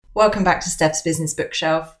Welcome back to Steph's Business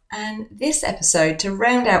Bookshelf, and this episode, to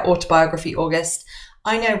round out Autobiography August,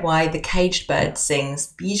 I Know Why the Caged Bird Sings,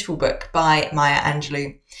 beautiful book by Maya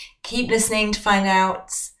Angelou. Keep listening to find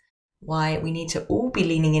out why we need to all be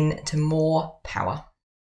leaning into more power.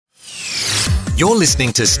 You're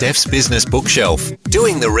listening to Steph's Business Bookshelf,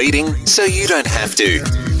 doing the reading so you don't have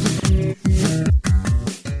to.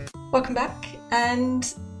 Welcome back,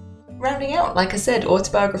 and rounding out, like I said,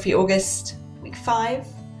 Autobiography August, week 5,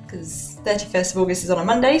 because 31st of August is on a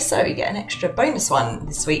Monday, so you get an extra bonus one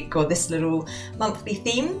this week, or this little monthly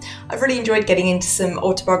theme. I've really enjoyed getting into some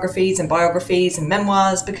autobiographies and biographies and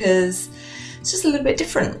memoirs because it's just a little bit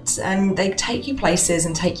different, and they take you places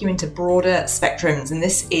and take you into broader spectrums, and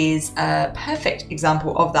this is a perfect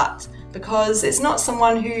example of that because it's not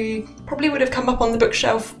someone who probably would have come up on the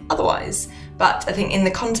bookshelf otherwise, but I think in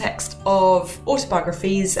the context of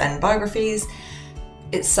autobiographies and biographies,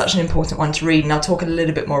 it's such an important one to read, and I'll talk a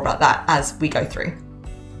little bit more about that as we go through.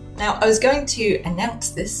 Now, I was going to announce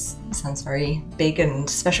this, it sounds very big and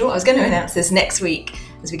special, I was going to announce this next week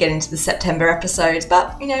as we get into the September episodes,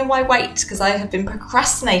 but why wait? Because I have been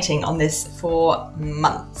procrastinating on this for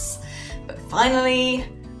months. But finally,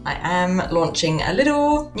 I am launching a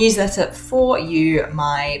little newsletter for you,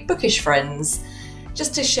 my bookish friends,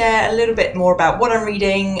 just to share a little bit more about what I'm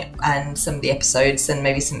reading and some of the episodes, and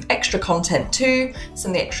maybe some extra content too,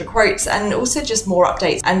 some of the extra quotes, and also just more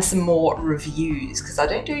updates and some more reviews, because I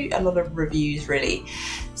don't do a lot of reviews really.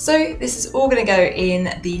 So this is all going to go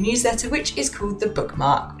in the newsletter, which is called The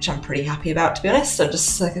Bookmark, which I'm pretty happy about, to be honest. I'm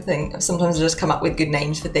just like a thing. Sometimes I just come up with good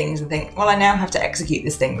names for things and think, well, I now have to execute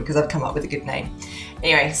this thing because I've come up with a good name.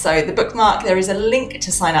 Anyway, so The Bookmark, there is a link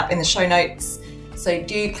to sign up in the show notes. So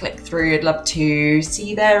do click through. I'd love to see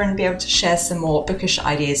you there and be able to share some more bookish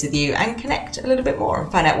ideas with you and connect a little bit more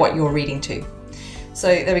and find out what you're reading too. So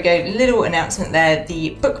there we go, little announcement there.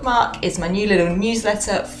 The Bookmark is my new little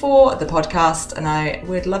newsletter for the podcast, and I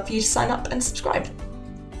would love for you to sign up and subscribe.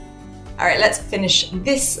 All right, let's finish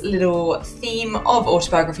this little theme of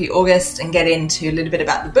Autobiography August and get into a little bit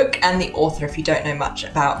about the book and the author if you don't know much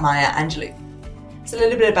about Maya Angelou. So a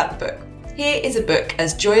little bit about the book. Here is a book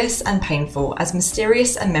as joyous and painful, as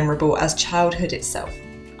mysterious and memorable as childhood itself.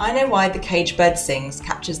 I Know Why the Caged Bird Sings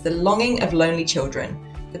captures the longing of lonely children,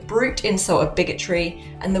 the brute insult of bigotry,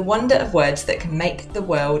 and the wonder of words that can make the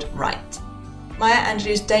world right. Maya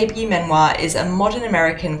Angelou's debut memoir is a modern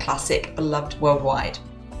American classic beloved worldwide.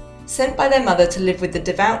 Sent by their mother to live with the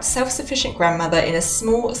devout, self-sufficient grandmother in a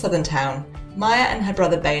small southern town, Maya and her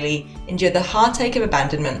brother Bailey endure the heartache of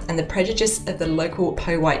abandonment and the prejudice of the local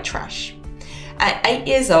po-white trash. At 8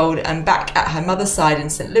 years old and back at her mother's side in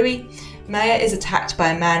St. Louis, Maya is attacked by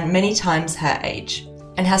a man many times her age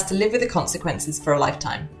and has to live with the consequences for a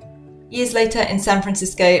lifetime. Years later in San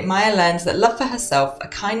Francisco, Maya learns that love for herself, a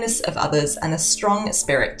kindness of others, and a strong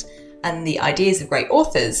spirit, and the ideas of great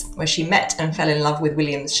authors, where she met and fell in love with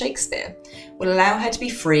William Shakespeare, will allow her to be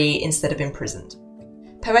free instead of imprisoned.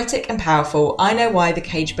 Poetic and powerful, I Know Why the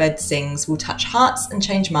Caged Bird Sings will touch hearts and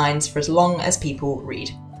change minds for as long as people read.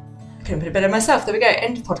 I couldn't put it better myself. There we go,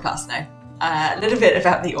 end of podcast now. A little bit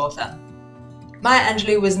about the author. Maya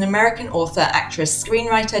Angelou was an American author, actress,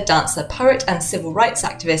 screenwriter, dancer, poet, and civil rights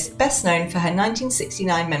activist, best known for her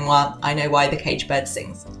 1969 memoir, I Know Why the Caged Bird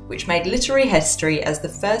Sings, which made literary history as the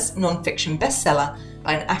first non-fiction bestseller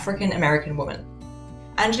by an African-American woman.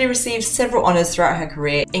 Angelou received several honours throughout her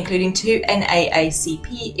career, including 2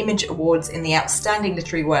 NAACP Image Awards in the Outstanding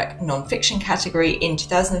Literary Work Non-Fiction category in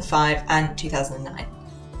 2005 and 2009.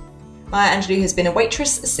 Maya Angelou has been a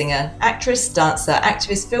waitress, a singer, actress, dancer,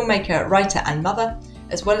 activist, filmmaker, writer and mother.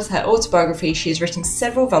 As well as her autobiography, she has written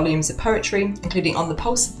several volumes of poetry, including On the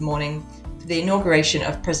Pulse of the Morning, for the inauguration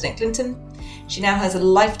of President Clinton. She now has a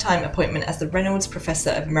lifetime appointment as the Reynolds Professor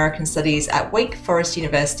of American Studies at Wake Forest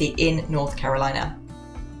University in North Carolina.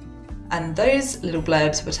 And those little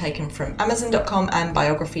blurbs were taken from Amazon.com and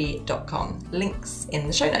Biography.com. Links in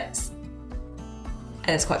the show notes.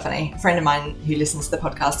 And it's quite funny. A friend of mine who listens to the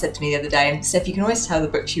podcast said to me the other day, Steph, you can always tell the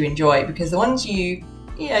books you enjoy because the ones you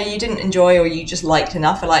didn't enjoy or you just liked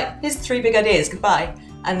enough are like, here's 3 big ideas, goodbye.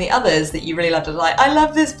 And the others that you really loved are like, I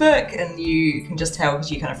love this book. And you can just tell because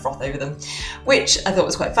you kind of froth over them, which I thought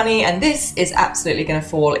was quite funny. And this is absolutely going to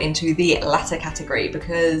fall into the latter category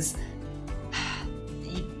because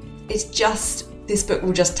it's just, this book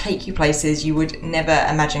will just take you places you would never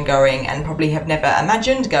imagine going and probably have never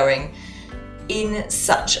imagined going in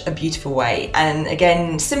such a beautiful way. And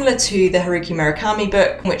again, similar to the Haruki Murakami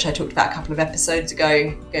book, which I talked about a couple of episodes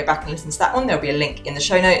ago, go back and listen to that one. There'll be a link in the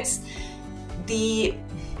show notes. The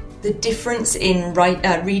difference in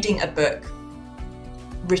reading a book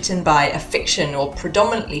written by a fiction or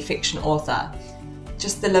predominantly fiction author,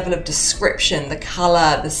 just the level of description, the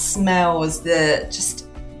colour, the smells, the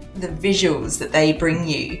visuals that they bring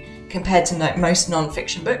you compared to most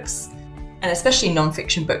non-fiction books, and especially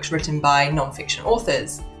non-fiction books written by non-fiction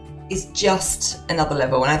authors, is just another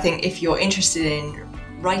level. And I think if you're interested in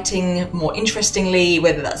writing more interestingly,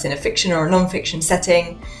 whether that's in a fiction or a non-fiction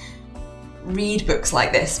setting, read books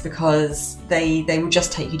like this, because they will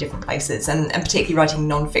just take you different places, and particularly writing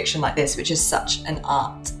non-fiction like this, which is such an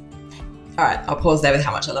art. Alright, I'll pause there with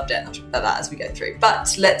how much I loved it, and I'll talk about that as we go through.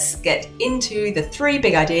 But let's get into the 3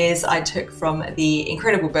 big ideas I took from the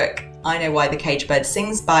incredible book I Know Why the Caged Bird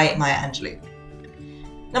Sings by Maya Angelou.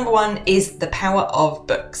 Number 1 is the power of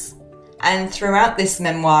books. And throughout this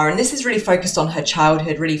memoir, and this is really focused on her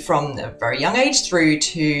childhood, really from a very young age through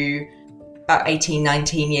to about 18,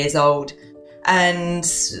 19 years old. And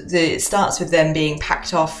it starts with them being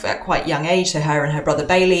packed off at quite a young age, so her and her brother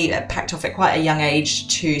Bailey packed off at quite a young age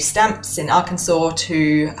to Stamps in Arkansas,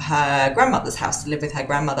 to her grandmother's house to live with her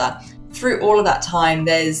grandmother. Through all of that time,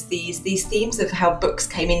 there's these themes of how books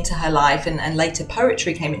came into her life, and later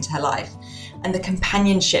poetry came into her life, and the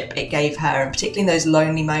companionship it gave her, and particularly in those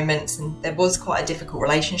lonely moments. And there was quite a difficult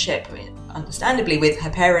relationship, understandably, with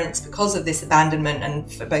her parents because of this abandonment,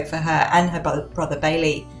 and both for her and her brother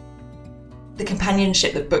Bailey. The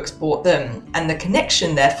companionship that books brought them, and the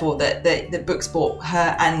connection, therefore, that the books brought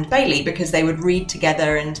her and Bailey, because they would read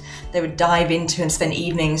together and they would dive into and spend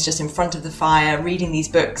evenings just in front of the fire reading these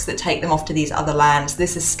books that take them off to these other lands.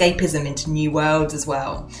 This escapism into new worlds as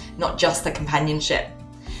well, not just the companionship.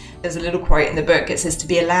 There's a little quote in the book. It says, "To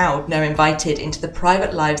be allowed, no invited, into the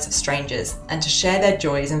private lives of strangers, and to share their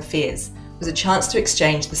joys and fears, was a chance to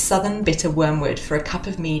exchange the southern bitter wormwood for a cup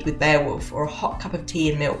of mead with Beowulf, or a hot cup of tea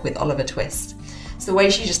and milk with Oliver Twist." So the way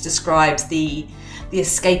she just describes the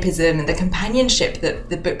escapism and the companionship that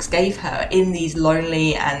the books gave her in these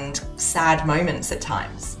lonely and sad moments at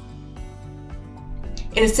times.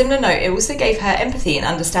 In a similar note, it also gave her empathy and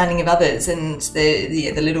understanding of others, and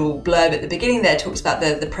the little blurb at the beginning there talks about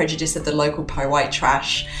the prejudice of the local white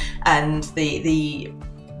trash, and the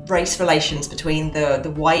race relations between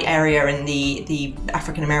the white area and the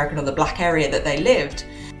African American or the black area that they lived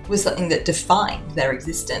was something that defined their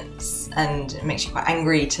existence, and it makes you quite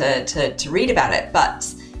angry to read about it. But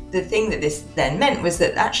the thing that this then meant was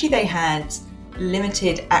that actually they had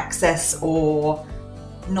limited access or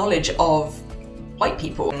knowledge of white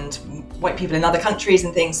people and white people in other countries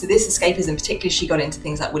and things. So this escapism, particularly, she got into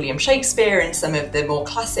things like William Shakespeare and some of the more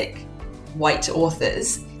classic white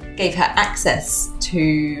authors, gave her access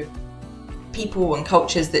to people and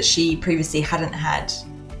cultures that she previously hadn't had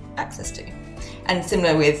access to. And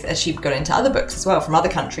similar with, as she got into other books as well from other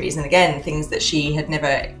countries, and again, things that she had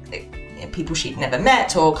never, people she'd never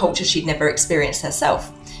met or cultures she'd never experienced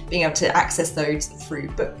herself, being able to access those through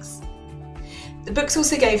books. The books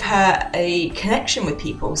also gave her a connection with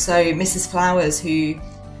people. So Mrs. Flowers, who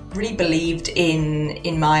really believed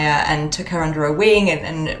in Maya and took her under her wing,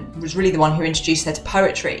 and was really the one who introduced her to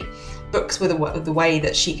poetry. Books were the way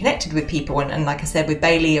that she connected with people, and like I said, with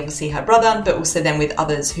Bailey, obviously her brother, but also then with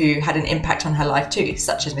others who had an impact on her life too,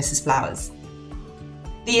 such as Mrs. Flowers.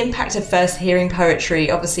 The impact of first hearing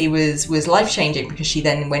poetry obviously was life-changing, because she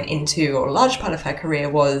then went into, or a large part of her career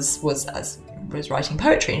was writing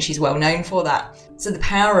poetry, and she's well known for that. So the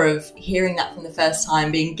power of hearing that from the first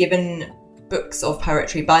time, being given books of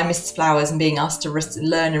poetry by Mrs. Flowers and being asked to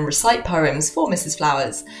learn and recite poems for Mrs.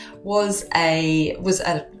 Flowers was a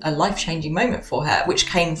life-changing moment for her, which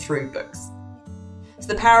came through books. So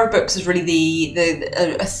the power of books is really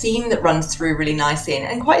a theme that runs through really nicely,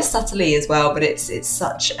 and quite subtly as well, but it's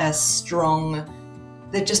such a strong,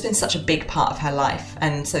 they've just been such a big part of her life.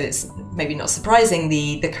 And so it's maybe not surprising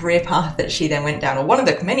the career path that she then went down, or one of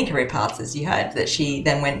the many career paths, as you heard, that she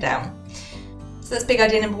then went down. So that's big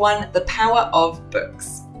idea number 1, the power of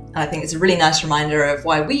books. And I think it's a really nice reminder of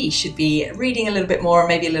why we should be reading a little bit more,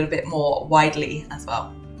 maybe a little bit more widely as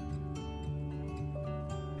well.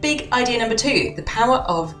 Big idea number 2, the power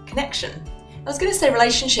of connection. I was going to say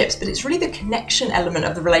relationships, but it's really the connection element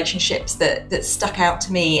of the relationships that stuck out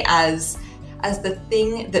to me as the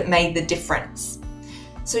thing that made the difference.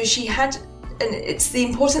 So she had, and it's the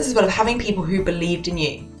importance as well of having people who believed in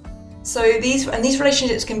you. So these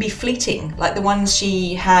relationships can be fleeting, like the ones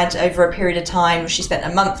she had over a period of time. She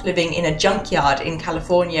spent a month living in a junkyard in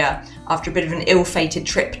California after a bit of an ill-fated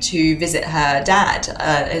trip to visit her dad,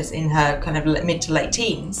 as in her kind of mid to late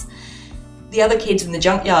teens. The other kids in the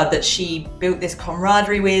junkyard that she built this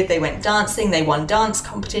camaraderie with, they went dancing, they won dance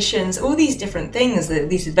competitions, all these different things,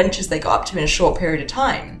 these adventures they got up to in a short period of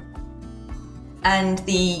time. and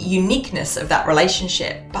the uniqueness of that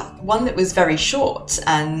relationship, but one that was very short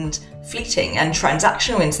and fleeting and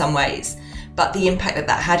transactional in some ways, but the impact that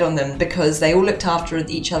that had on them because they all looked after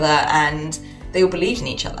each other and they all believed in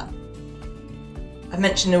each other. I've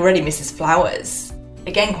mentioned already Mrs. Flowers.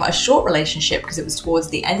 Again, quite a short relationship because it was towards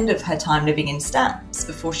the end of her time living in Stamps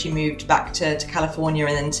before she moved back to California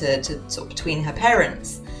and then to sort of between her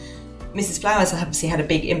parents. Mrs. Flowers obviously had a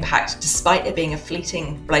big impact despite it being a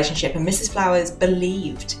fleeting relationship, and Mrs. Flowers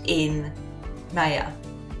believed in Maya.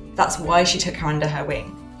 That's why she took her under her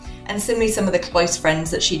wing. And similarly, some of the close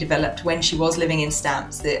friends that she developed when she was living in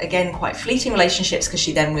Stamps, again, quite fleeting relationships because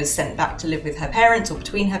she then was sent back to live with her parents or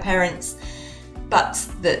between her parents, but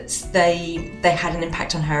that they had an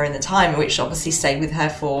impact on her in the time, which obviously stayed with her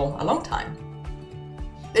for a long time.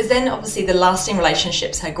 There's then obviously the lasting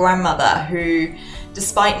relationships, her grandmother, who,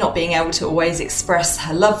 despite not being able to always express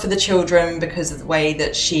her love for the children because of the way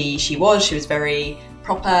that she was very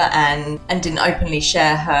proper and didn't openly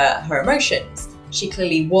share her emotions, she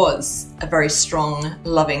clearly was a very strong,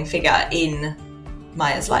 loving figure in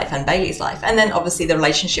Maya's life and Bailey's life. And then obviously the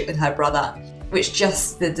relationship with her brother, which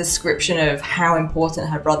just the description of how important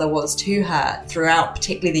her brother was to her throughout,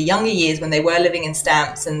 particularly the younger years when they were living in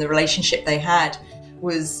Stamps, and the relationship they had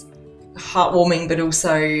was heartwarming, but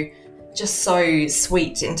also just so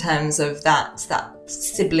sweet in terms of that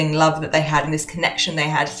sibling love that they had and this connection they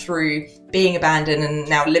had through being abandoned and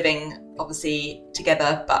now living obviously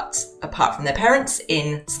together but apart from their parents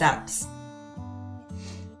in Stamps.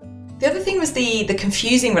 The other thing was the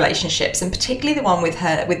confusing relationships, and particularly the one with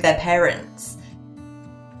their parents.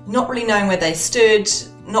 Not really knowing where they stood,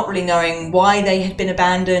 not really knowing why they had been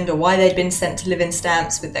abandoned or why they'd been sent to live in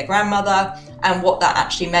Stamps with their grandmother and what that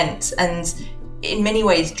actually meant. And in many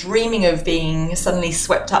ways dreaming of being suddenly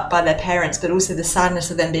swept up by their parents, but also the sadness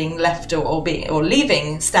of them being left or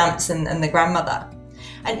leaving Stamps and the grandmother.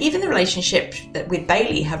 And even the relationship with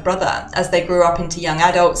Bailey, her brother, as they grew up into young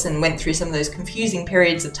adults and went through some of those confusing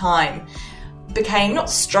periods of time, became not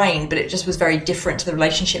strained, but it just was very different to the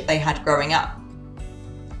relationship they had growing up.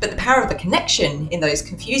 But the power of the connection in those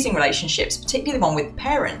confusing relationships, particularly the one with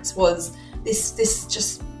parents, was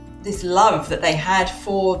this love that they had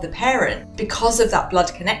for the parent because of that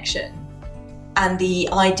blood connection and the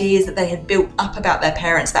ideas that they had built up about their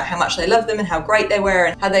parents, about how much they loved them and how great they were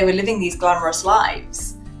and how they were living these glamorous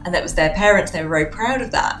lives. And that was their parents, they were very proud of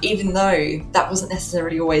that, even though that wasn't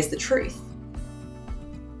necessarily always the truth.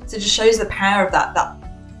 So it just shows the power of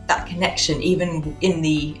that connection, even in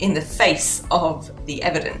the face of the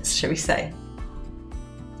evidence, shall we say.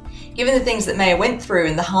 Given the things that Maya went through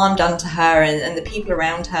and the harm done to her and the people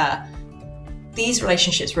around her, these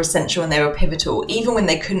relationships were essential and they were pivotal, even when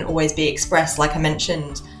they couldn't always be expressed. Like I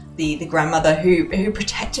mentioned, the grandmother who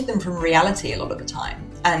protected them from reality a lot of the time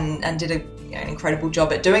and did an incredible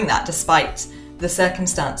job at doing that despite the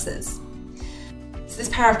circumstances. So this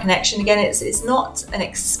power of connection, again, it's not an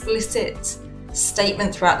explicit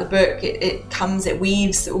statement throughout the book. It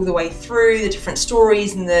weaves all the way through the different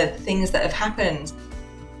stories and the things that have happened.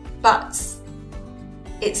 But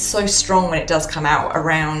it's so strong when it does come out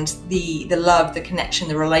around the love, the connection,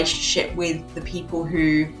 the relationship with the people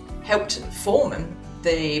who helped form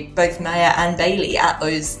both Maya and Bailey at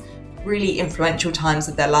those really influential times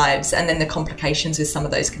of their lives, and then the complications with some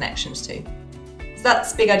of those connections too. So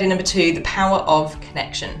that's big idea number 2, the power of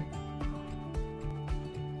connection.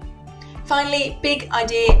 Finally, big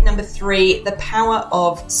idea number 3, the power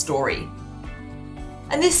of story.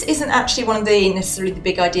 And this isn't actually one of necessarily the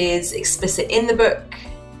big ideas explicit in the book.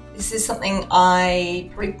 This is something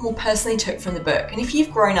I probably more personally took from the book. And if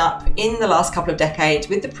you've grown up in the last couple of decades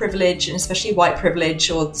with the privilege, and especially white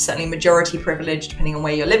privilege, or certainly majority privilege, depending on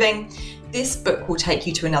where you're living, this book will take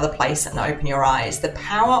you to another place and open your eyes. The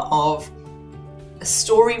power of a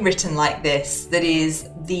story written like this, that is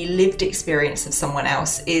the lived experience of someone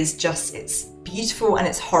else, is just, it's beautiful and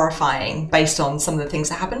it's horrifying based on some of the things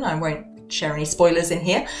that happen. I won't share any spoilers in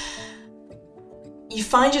here. You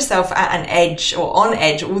find yourself at an edge or on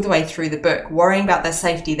edge all the way through the book, worrying about their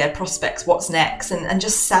safety, their prospects, what's next, and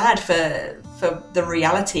just sad for the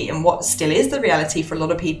reality and what still is the reality for a lot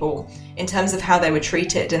of people in terms of how they were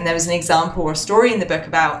treated. And there was an example or a story in the book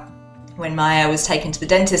about when Maya was taken to the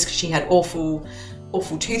dentist because she had awful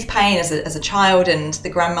tooth pain as a child, and the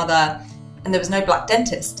grandmother, and there was no black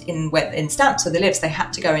dentist in Stamps where they lived, so they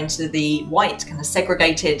had to go into the white kind of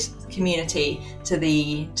segregated community to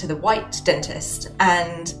the white dentist.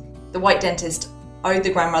 And the white dentist owed the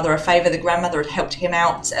grandmother a favour. The grandmother had helped him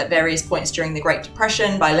out at various points during the Great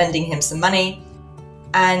Depression by lending him some money,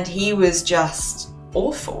 and he was just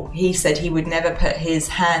awful. He said he would never put his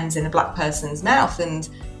hands in a black person's mouth, and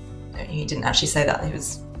he didn't actually say that, it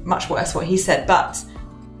was much worse what he said, but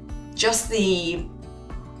just the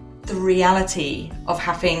reality of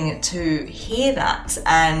having to hear that,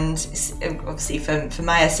 and obviously for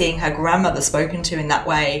Maya, seeing her grandmother spoken to in that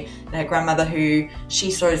way, her grandmother who she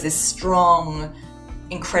saw as this strong,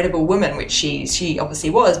 incredible woman, which she obviously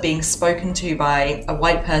was, being spoken to by a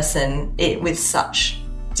white person with such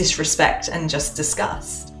disrespect and just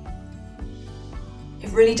disgust. It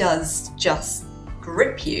really does just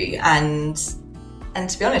grip you and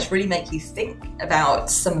to be honest, really make you think about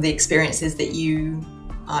some of the experiences that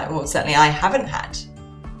certainly I haven't had.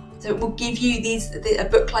 So it will give you a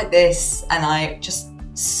book like this, and I just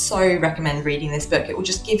so recommend reading this book. It will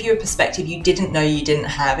just give you a perspective you didn't know you didn't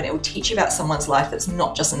have, and it will teach you about someone's life that's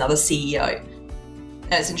not just another CEO.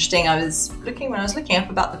 Now, it's interesting, when I was looking up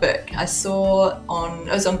about the book, I was on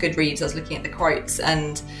Goodreads, I was looking at the quotes,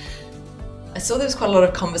 and I saw there was quite a lot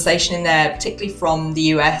of conversation in there, particularly from the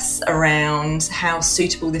US, around how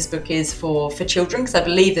suitable this book is for children, because I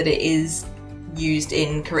believe that it is used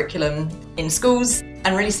in curriculum in schools,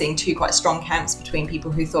 and really seeing two quite strong camps between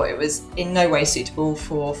people who thought it was in no way suitable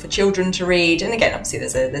for children to read. And again, obviously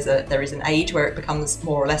there is an age where it becomes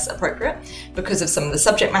more or less appropriate because of some of the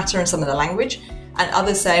subject matter and some of the language, and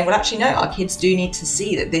others saying, well, actually no, our kids do need to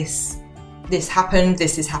see that this happened,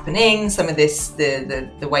 this is happening, some of this,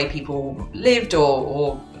 the way people lived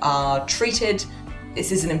or are treated,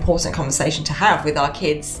 this is an important conversation to have with our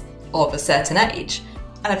kids of a certain age.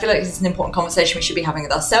 And I feel like this is an important conversation we should be having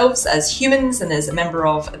with ourselves as humans and as a member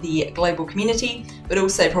of the global community, but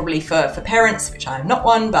also probably for parents, which I am not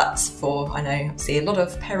one, but I know obviously a lot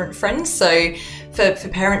of parent friends. So for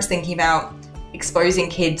parents thinking about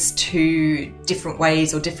exposing kids to different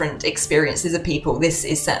ways or different experiences of people, this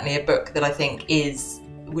is certainly a book that I think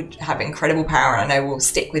would have incredible power, and I know will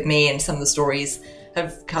stick with me, and some of the stories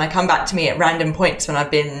have kind of come back to me at random points when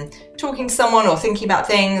I've been talking to someone or thinking about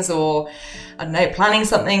things, or I don't know, planning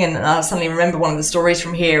something, and I'll suddenly remember one of the stories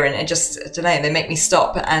from here, and it just, I don't know, they make me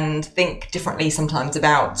stop and think differently sometimes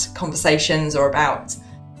about conversations or about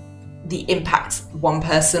the impact one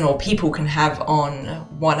person or people can have on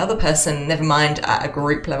one other person, never mind at a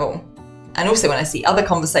group level. And also when I see other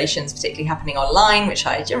conversations, particularly happening online, which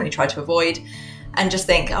I generally try to avoid, and just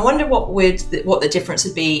think, I wonder what the difference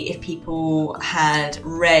would be if people had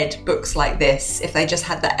read books like this, if they just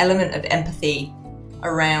had that element of empathy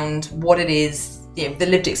around what it is, the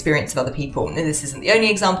lived experience of other people. And this isn't the only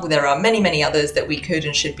example, there are many, many others that we could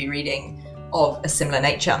and should be reading of a similar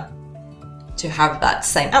nature to have that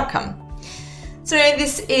same outcome. So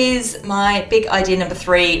this is my big idea number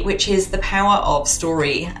 3, which is the power of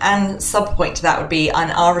story. And sub-point to that would be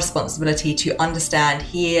our responsibility to understand,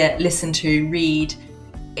 hear, listen to, read,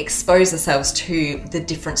 expose ourselves to the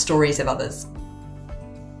different stories of others.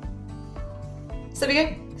 So there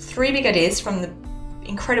we go. 3 big ideas from the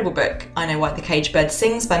incredible book, I Know Why the Caged Bird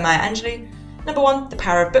Sings by Maya Angelou. Number 1, the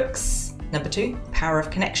power of books. Number 2, the power of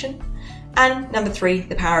connection. And number 3,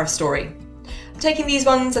 the power of story. Taking these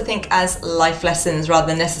ones, I think, as life lessons rather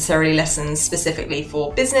than necessarily lessons specifically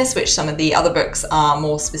for business, which some of the other books are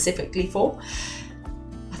more specifically for.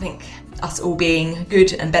 I think us all being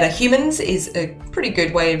good and better humans is a pretty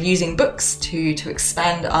good way of using books to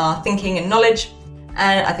expand our thinking and knowledge.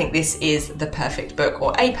 And I think this is the perfect book,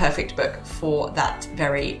 or a perfect book, for that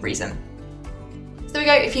very reason. So there we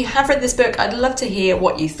go. If you have read this book, I'd love to hear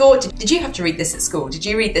what you thought. Did you have to read this at school? Did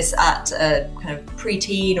you read this at a kind of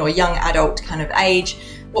preteen or young adult kind of age?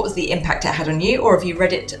 What was the impact it had on you, or have you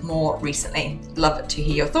read it more recently? Love to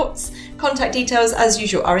hear your thoughts. Contact details, as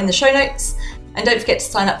usual, are in the show notes. And don't forget to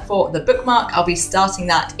sign up for the bookmark. I'll be starting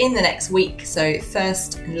that in the next week. So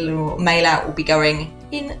first little mail out will be going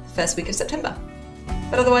in the first week of September.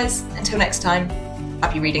 But otherwise, until next time,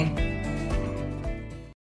 happy reading.